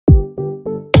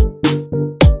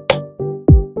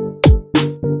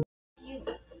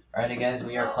Alrighty guys,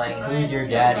 we are playing Who's Your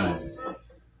Daddy?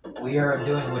 We are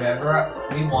doing whatever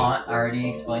we want. I already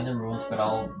explained the rules, but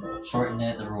I'll shorten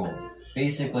the rules.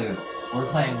 Basically, we're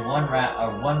playing one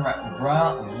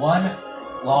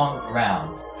long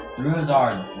round. The rules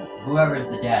are, whoever's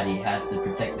the daddy has to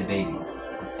protect the babies,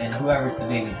 and whoever's the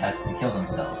babies has to kill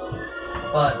themselves.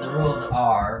 But the rules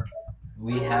are,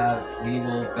 we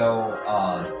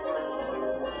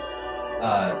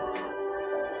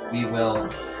will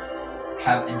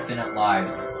have infinite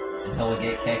lives until we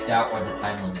get kicked out or the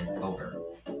time limit's over.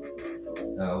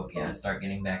 So yeah, start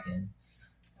getting back in.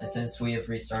 And since we have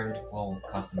restarted, we'll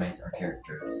customize our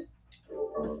characters.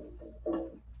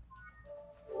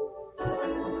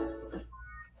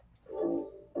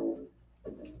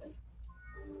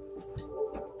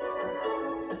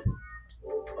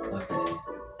 Okay.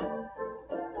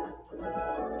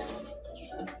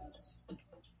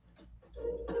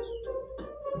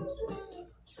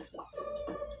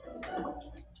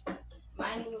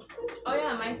 Oh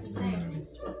yeah, mine's the same.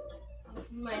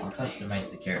 I'll customize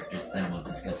the characters, then we'll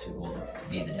discuss who will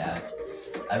be the dad.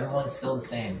 Everyone's still the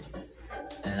same.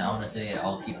 And honestly,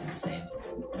 I'll keep it the same.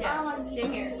 Yeah,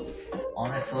 same here.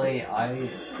 Honestly,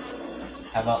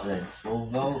 how about this? We'll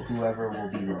vote whoever will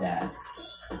be the dad.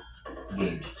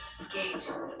 Gage.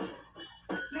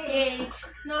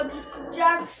 No,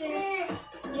 Jackson.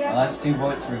 Well, that's 2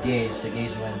 votes for Gage, so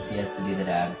Gage wins, he has to be the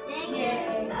dad. Dang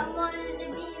it. I wanted to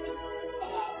be the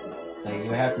dad. So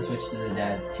you have to switch to the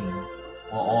dad team.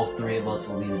 Well, all 3 of us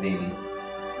will be the babies.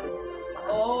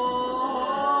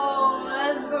 Oh,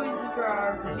 that's gonna be super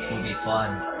hard. This will be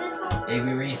fun.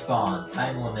 Baby respawn.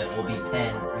 Time limit will be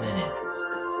 10 minutes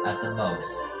at the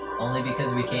most. Only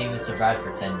because we can't even survive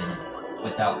for 10 minutes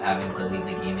without having to leave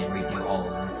the game and redo all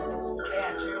of this.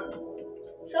 Yeah, true.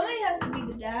 Somebody has to be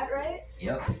the dad, right?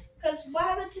 Yep. Because what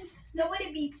happens if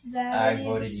nobody beats the dad? I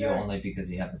voted you only because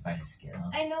you have the finest skin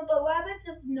on. I know, but what happens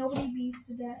if nobody beats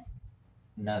the dad?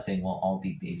 Nothing, we'll all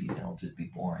be babies and it'll just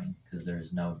be boring because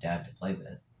there's no dad to play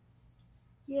with.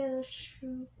 Yeah, that's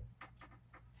true.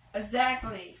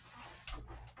 Exactly.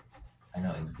 I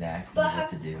know exactly But what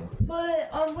to do.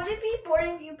 But would it be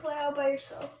boring if you play out by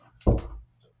yourself?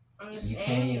 You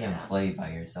can't even play by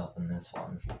yourself in this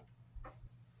one.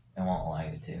 It won't allow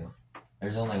you to.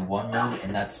 There's only one mode,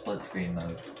 and that's split screen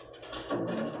mode.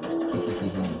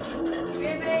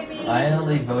 I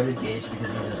only voted Gage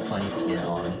because he has a funny skin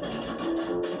on.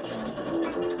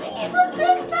 He's a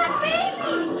big fat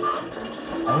baby!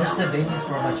 I wish the babies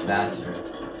were much faster.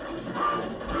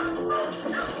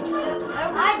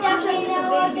 I definitely know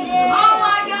what to do! Oh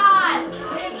my god!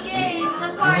 It's Gage, the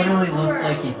He party literally pooper. looks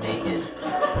like he's naked.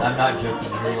 I'm not joking,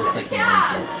 he looks like he's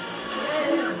naked.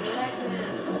 It is, it actually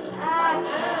is.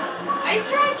 Are you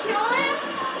trying to kill him?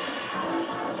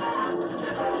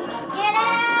 Get it!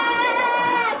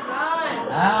 Run.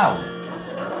 Ow!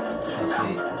 Oh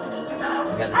sweet.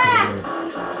 We got the taser.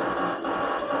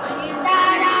 I need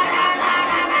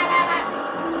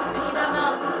that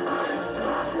milk.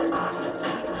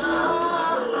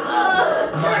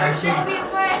 No, actually- Set me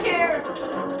fire.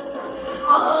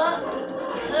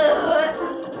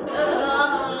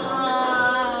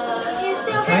 You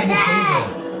still I'm trying to get tase that!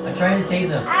 him. I'm trying to tase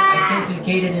him. I tasted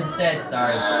Kaden instead.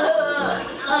 Sorry.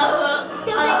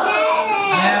 Still get it!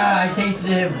 Yeah, I tasted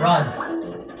him. Run.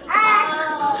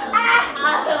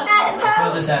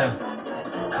 Throw this at him.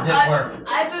 It didn't work.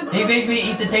 He made me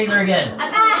eat the taser again.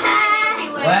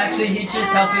 Well, actually, he's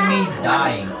just helping me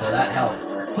dying, so that helped.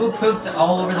 Who pooped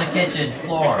all over the kitchen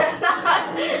floor?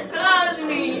 That was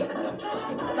me.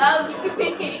 That was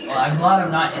me. Well, I'm glad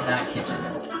I'm not in that kitchen.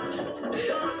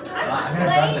 I'm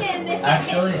gonna drive the...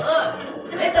 Actually, Look,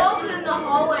 it's also in the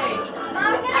hallway.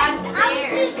 I'm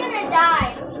just gonna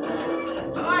die.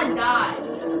 I'm gonna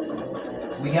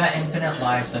die. we got infinite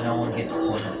life, so no one gets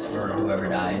points for whoever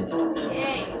dies.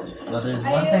 Yay. Well, there's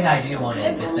one thing I do want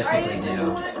to specifically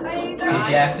do. Hey,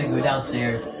 Jackson, go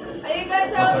downstairs. Are you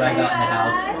guys Look what I got in the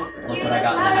house. Look what I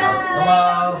got in the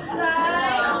house.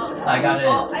 Hello! I got a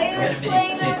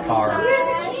mini kid car. Here's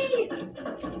a key.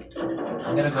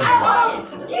 I'm gonna go drive.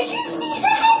 Oh, did you see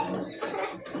that?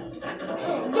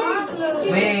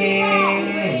 Wait!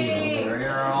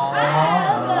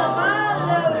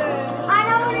 I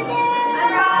know what it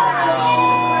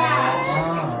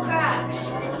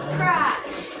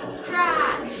Crash.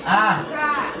 Ah!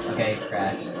 Crash. Okay,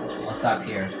 crash. I'll stop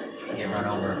here. Get run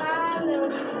over. is.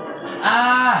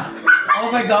 Ah!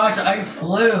 Oh my gosh, I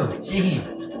flew! Jeez.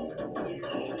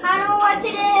 I know what to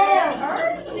do.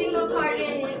 Our single car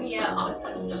didn't hit me at all.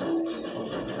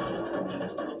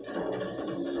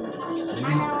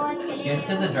 I know what to do. Get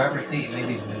to the driver's seat and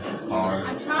maybe move the car.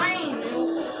 I'm trying.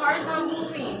 car's not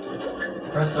moving.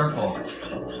 Press circle.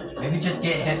 Maybe just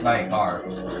get hit by a car.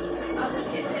 I'll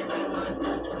just get hit by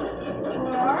one.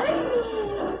 Where are you?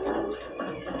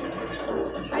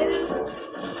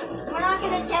 We're not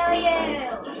gonna tell you.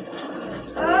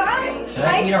 Should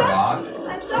I eat a rock? I'm I'm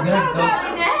gonna somehow go. got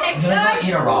I'm gonna go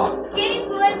eat a rock. game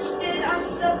glitched and I'm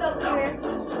stuck up here.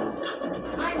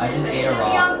 I just ate a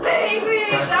rock. Young baby.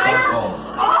 Press Guys. circle.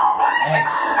 Oh my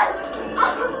X. God.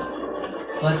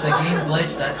 Plus the game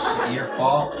glitch. That's your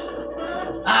fault.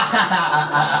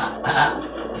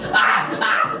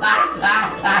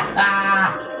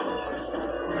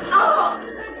 Oh.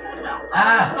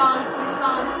 Ah!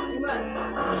 Respawn.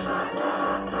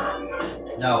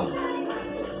 No.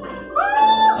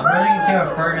 I'm running into a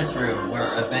furnace room where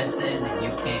events is and you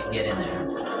can't get in there.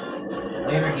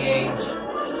 Later, Gage.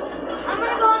 I'm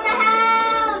gonna go in the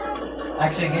house.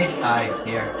 Actually, Gage, hi.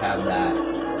 Here, have that.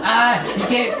 Ah! You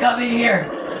can't come in here!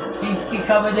 You can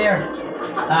come in there!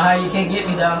 You can't get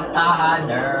me though.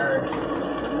 Nerd.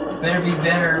 Better be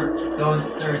better going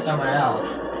through someone else.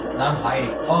 'Cause I'm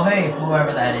hiding. Oh, hey,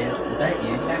 whoever that is. Is that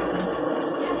you, Jackson?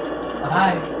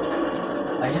 Hi.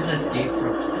 I just escaped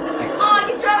from. Oh, I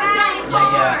can drive a giant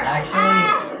car. Yeah, actually,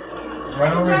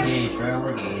 run over Gage, run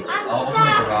over Gage. I'll open the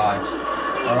garage.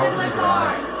 He's Or in open the the car.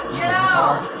 garage. He's Get in the out.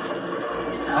 car.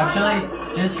 Actually,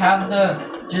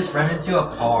 just run into a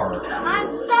car.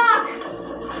 I'm stuck.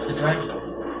 Just run.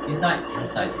 He's not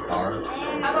inside the car. I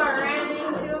ran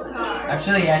into a car.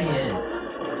 Actually, yeah, he is.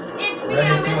 It's me, Run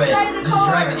I'm into inside it. the Just car.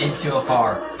 drive into a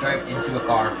car. Drive into a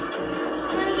car. I'm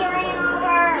gonna get ran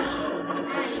over.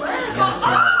 Where is You the gotta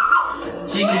car?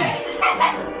 Jeez.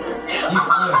 You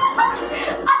flew.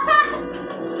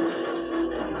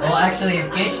 Well, actually,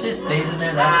 if Gage just stays in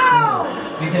there, that's cool.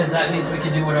 Because that means we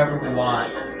can do whatever we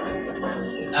want.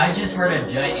 I just heard a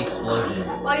giant explosion.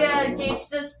 Oh yeah, Gage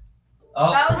just.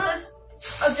 Oh, That was just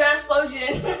a giant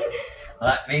explosion.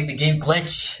 that made the game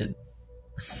glitch.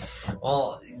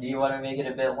 Well, do you want to make it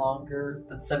a bit longer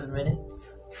than 7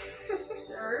 minutes?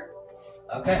 Sure.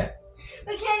 Okay.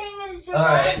 We can't even survive.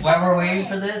 Alright, while we're 7 waiting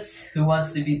for minutes. this, who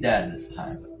wants to be dad this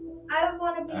time? I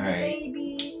want to be the Alright.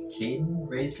 baby. Caden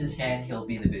raised his hand, he will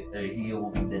be the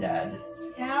dad.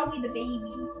 And I'll be the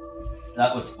baby.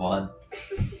 That was fun.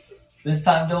 This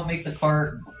time, don't make the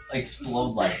car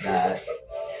explode like that.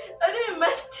 I didn't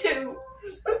meant to.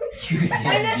 You did I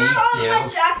never me want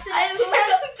too. Jackson. I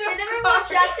never want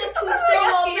Jackson pooped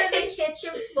all over the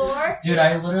kitchen floor. Dude,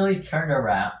 I literally turned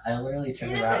around. I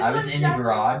was in the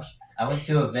garage. I went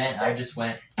to a vent. I just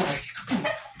went.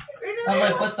 I'm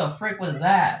like, what the frick was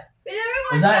that?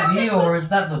 Was that me or was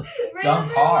that the dumb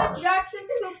car? Jackson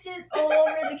pooped it all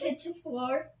over the kitchen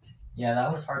floor. Yeah,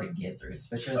 that was hard to get through,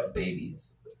 especially with the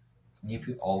babies. And you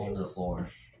poop all over the floor.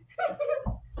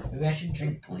 Maybe I should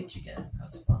drink bleach again. That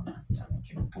was fun last time. I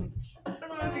drink bleach. I'm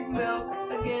gonna drink milk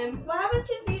again. What happens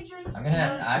if you drink? I'm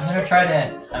gonna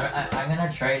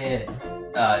try to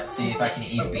see if I can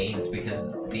eat beans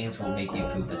because beans will make you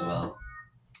poop as well.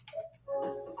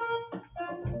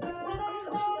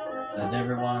 Does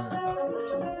everyone?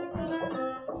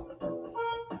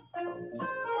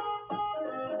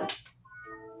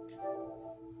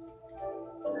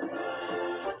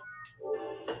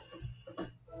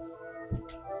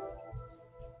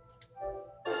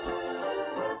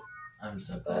 I'm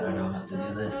so glad I don't have to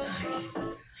do this.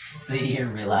 Just stay here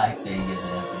relaxing and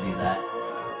I have to do that.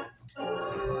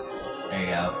 There you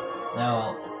go.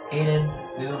 Now, Aiden,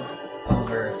 move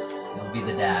over. You'll be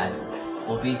the dad.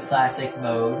 We'll be classic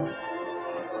mode.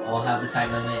 We'll have the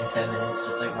time limit in 10 minutes,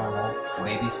 just like normal. The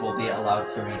babies will be allowed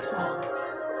to respawn.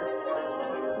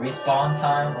 Respawn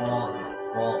time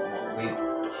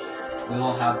we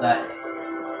will have that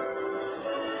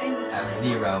at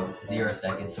 0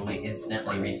 seconds, so we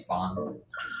instantly respawn.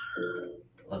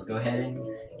 Let's go ahead and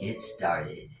get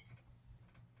started.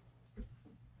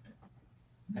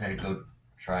 I'm gonna go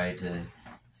try to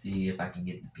see if I can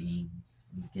get the beans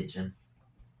from the kitchen.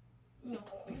 No.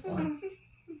 Be fun.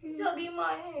 He's hugging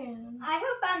my hand. I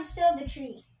hope I'm still the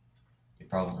tree. You're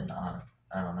probably not.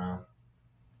 I don't know.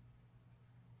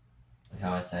 Like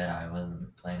how I said, I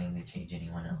wasn't planning to change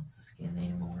anyone else's skin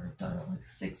anymore. I've done it like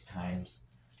 6 times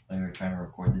when we were trying to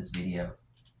record this video.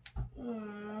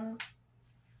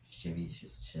 Chivy's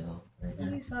just chill right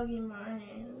now. He's hugging my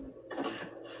hand.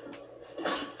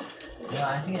 Yeah,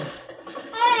 I think it.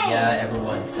 Hey! Yeah,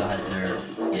 everyone still has their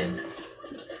skin.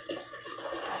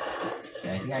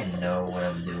 Yeah, I think I know what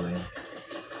I'm doing.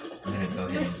 I'm gonna go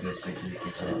ahead and go straight to the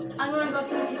kitchen. I'm gonna go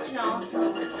to the kitchen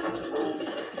also.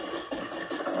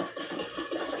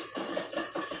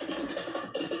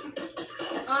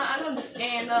 I'm gonna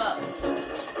stand up.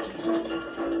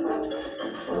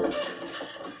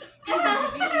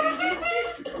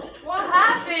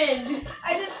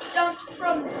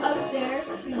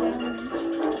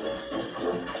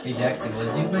 Jackson, would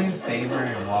you do me a favor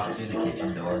and walk through the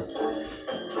kitchen door?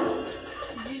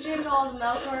 Did you drink all the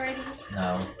milk already?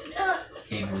 No.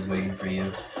 Katie was waiting for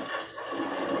you.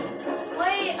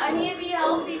 Wait, I need to be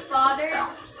healthy fodder.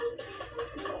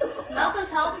 Milk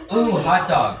is healthy for Ooh, me. hot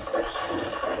dogs.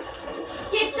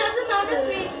 Gage doesn't notice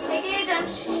me. Hey Gage,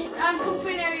 I'm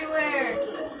pooping everywhere.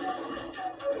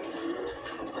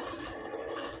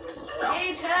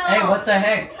 Gage, help! Hey, what the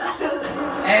heck?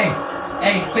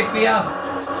 Hey, pick me up.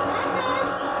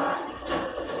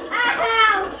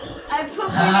 I'm pooping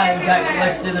Ah, you got everywhere.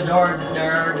 glitched through the door,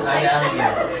 nerd. I'm out of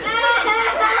here.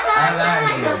 I'm out of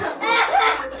here.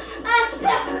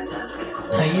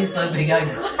 Are you slipping on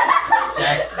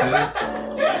Jack's poop?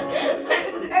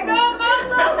 I got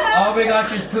Mama. Oh my gosh,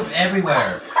 there's poop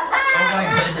everywhere. Oh my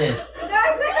goodness. Guys,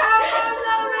 I got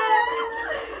Mama.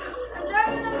 I'm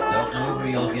driving the Don't Mama. move or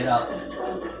you'll get up.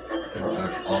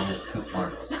 Touch all this poop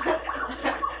marks.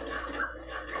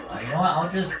 You know what? I'll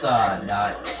just not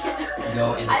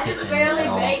go in the I kitchen just barely at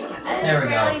all. made. There we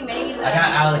go. Made I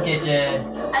got out of the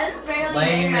kitchen. I just barely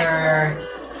made my Later. turn.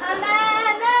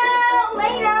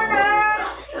 Later,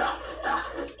 nerds.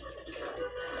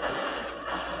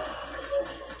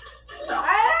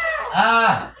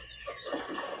 Ah!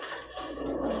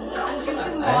 I'm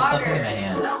drinking I have something in my water.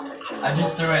 hand. I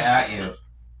just threw it at you.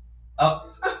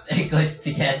 Oh, it glitched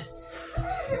again.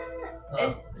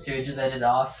 Oh, should we just end it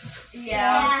off?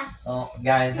 Yeah. Well,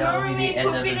 guys, that will be the end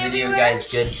of the Pooping video, everywhere. guys.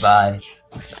 Goodbye.